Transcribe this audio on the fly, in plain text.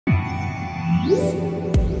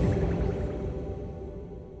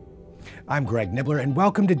I'm Greg Nibbler, and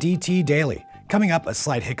welcome to DT Daily. Coming up, a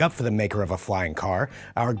slight hiccup for the maker of a flying car,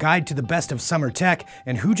 our guide to the best of summer tech,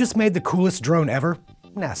 and who just made the coolest drone ever?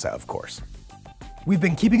 NASA, of course. We've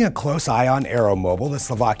been keeping a close eye on Aeromobile, the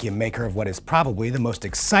Slovakian maker of what is probably the most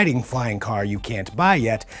exciting flying car you can't buy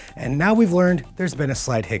yet, and now we've learned there's been a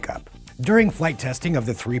slight hiccup. During flight testing of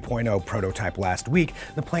the 3.0 prototype last week,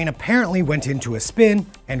 the plane apparently went into a spin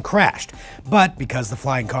and crashed. But because the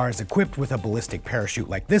flying car is equipped with a ballistic parachute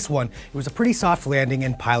like this one, it was a pretty soft landing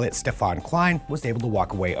and pilot Stefan Klein was able to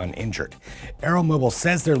walk away uninjured. Aeromobile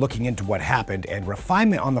says they're looking into what happened, and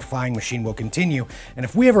refinement on the flying machine will continue, and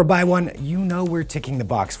if we ever buy one, you know we're ticking the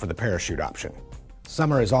box for the parachute option.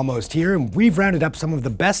 Summer is almost here, and we've rounded up some of the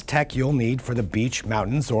best tech you'll need for the beach,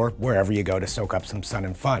 mountains, or wherever you go to soak up some sun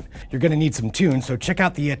and fun. You're going to need some tunes, so check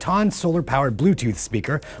out the Atan solar-powered Bluetooth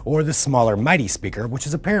speaker or the smaller Mighty speaker, which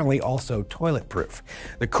is apparently also toilet-proof.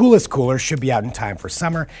 The coolest cooler should be out in time for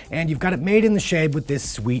summer, and you've got it made in the shade with this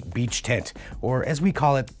sweet beach tent, or as we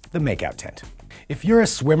call it, the makeout tent. If you're a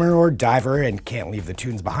swimmer or diver and can't leave the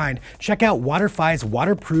tunes behind, check out Waterfi's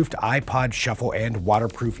waterproofed iPod Shuffle and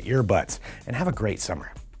waterproof earbuds, and have a great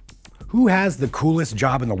summer. Who has the coolest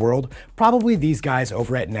job in the world? Probably these guys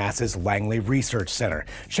over at NASA's Langley Research Center.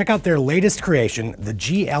 Check out their latest creation, the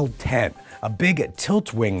GL-10, a big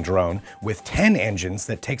tilt-wing drone with 10 engines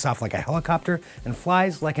that takes off like a helicopter and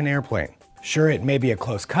flies like an airplane. Sure, it may be a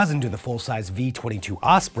close cousin to the full-size V-22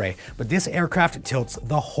 Osprey, but this aircraft tilts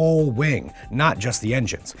the whole wing, not just the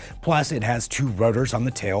engines. Plus, it has two rotors on the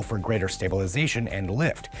tail for greater stabilization and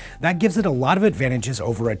lift. That gives it a lot of advantages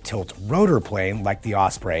over a tilt rotor plane like the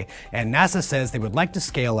Osprey, and NASA says they would like to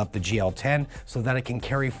scale up the GL-10 so that it can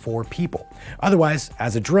carry 4 people. Otherwise,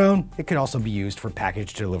 as a drone, it could also be used for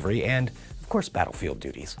package delivery and, of course, battlefield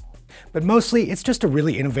duties. But mostly, it's just a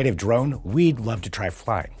really innovative drone we'd love to try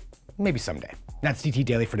flying. Maybe someday. That's DT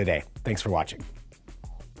Daily for today. Thanks for watching.